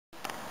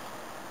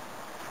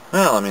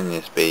Well, I'm in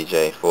this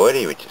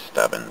BJ40, which is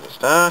stubborn to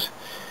start.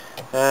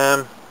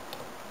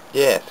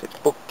 Yes, it's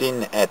booked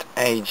in at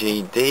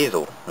AG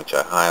Diesel, which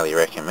I highly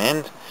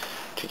recommend,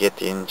 to get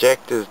the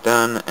injectors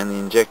done and the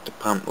injector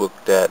pump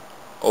looked at,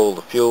 all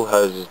the fuel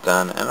hoses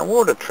done, and a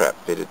water trap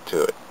fitted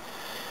to it.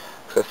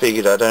 So I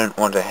figured I don't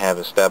want to have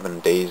a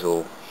stubborn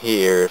diesel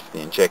here if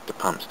the injector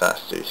pump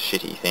starts to do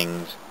shitty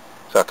things,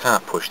 so I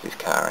can't push this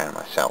car around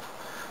myself,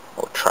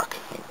 or truck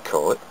you could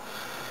call it.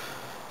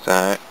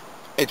 So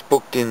it's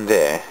booked in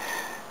there.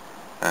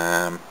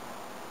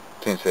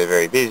 Since they're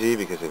very busy,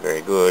 because they're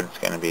very good, it's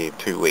going to be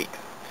 2 weeks.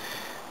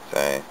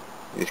 So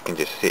this can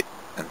just sit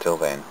until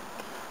then.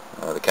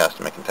 Or the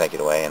customer can take it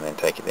away and then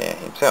take it there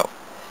himself.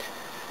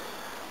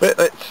 But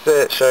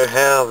let's show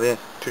how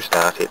to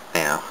start it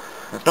now.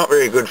 It's not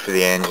very good for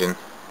the engine.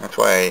 That's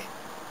why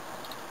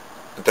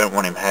I don't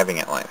want him having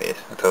it like this.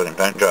 I told him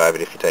don't drive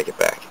it if you take it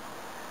back.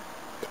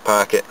 Just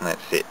park it and let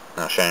it sit.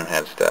 And I'll show him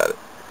how to start it.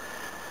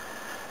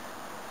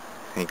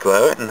 You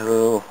glow it and the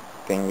little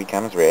thing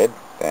becomes red.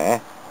 There.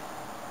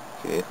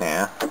 See it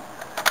now.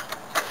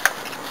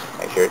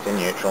 Make sure it's in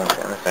neutral and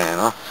turn the fan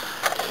off.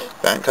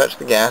 Don't touch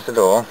the gas at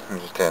all, and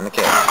just turn the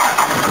key.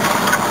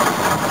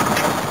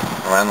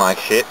 Run like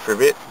shit for a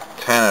bit,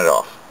 turn it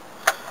off.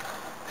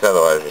 Because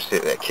otherwise it'll just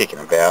sit there kicking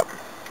about,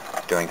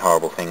 doing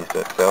horrible things to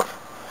itself.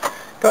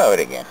 Glow it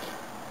again.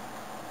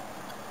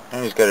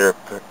 And you just got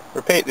to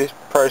repeat this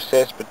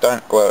process, but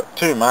don't glow it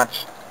too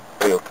much,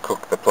 or you'll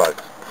cook the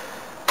plugs.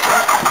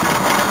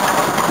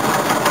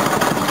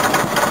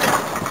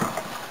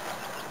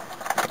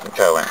 You can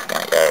tell when it's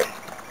going to go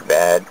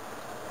bad.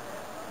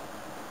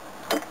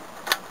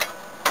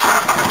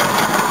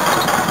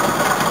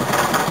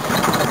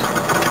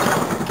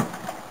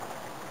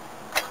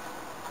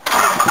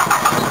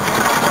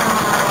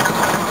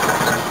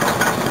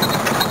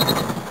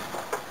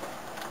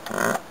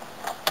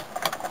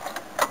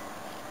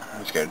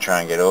 I'm just going to try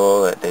and get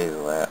all that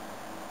diesel out.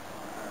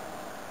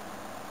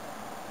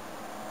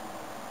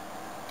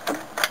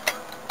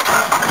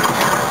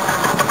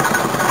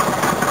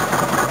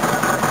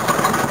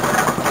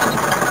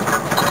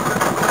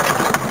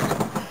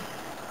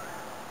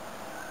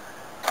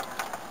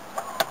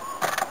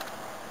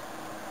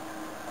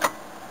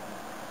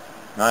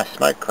 Nice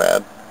smoke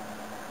cloud.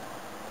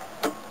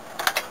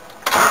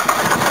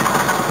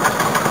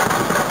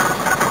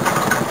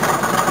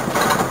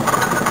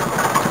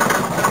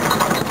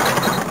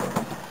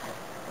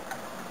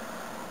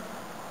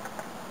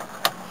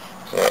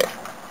 Yeah,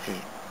 if you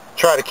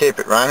try to keep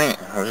it running,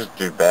 it'll just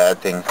do bad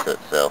things to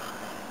itself.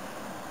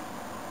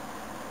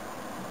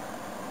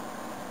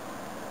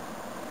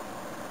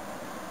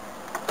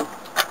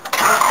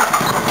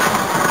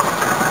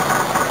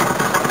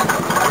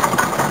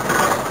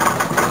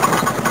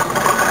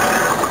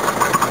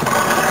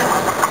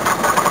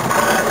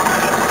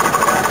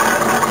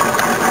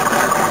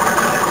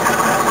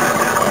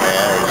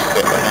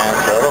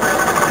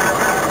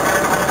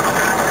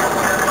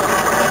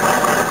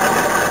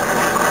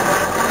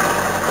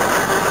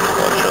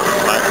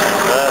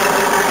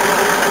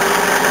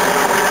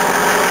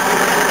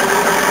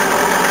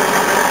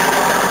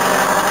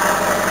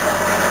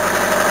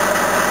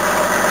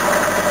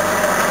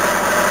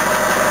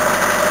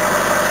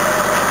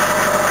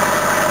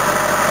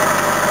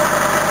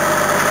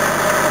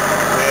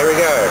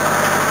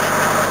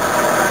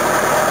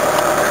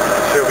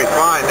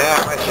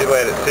 You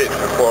let it sit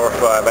for 4 or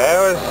 5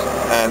 hours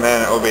and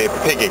then it will be a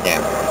pig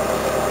again.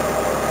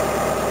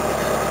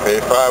 But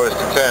if I was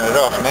to turn it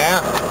off now,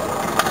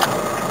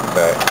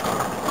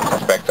 so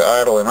it's back to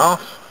idle and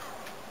off,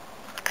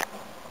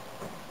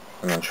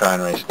 and then try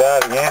and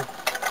restart again.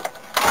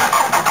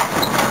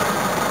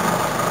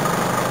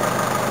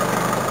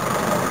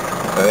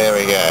 So there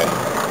we go.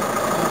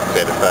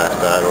 Set a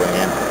fast idle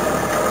again.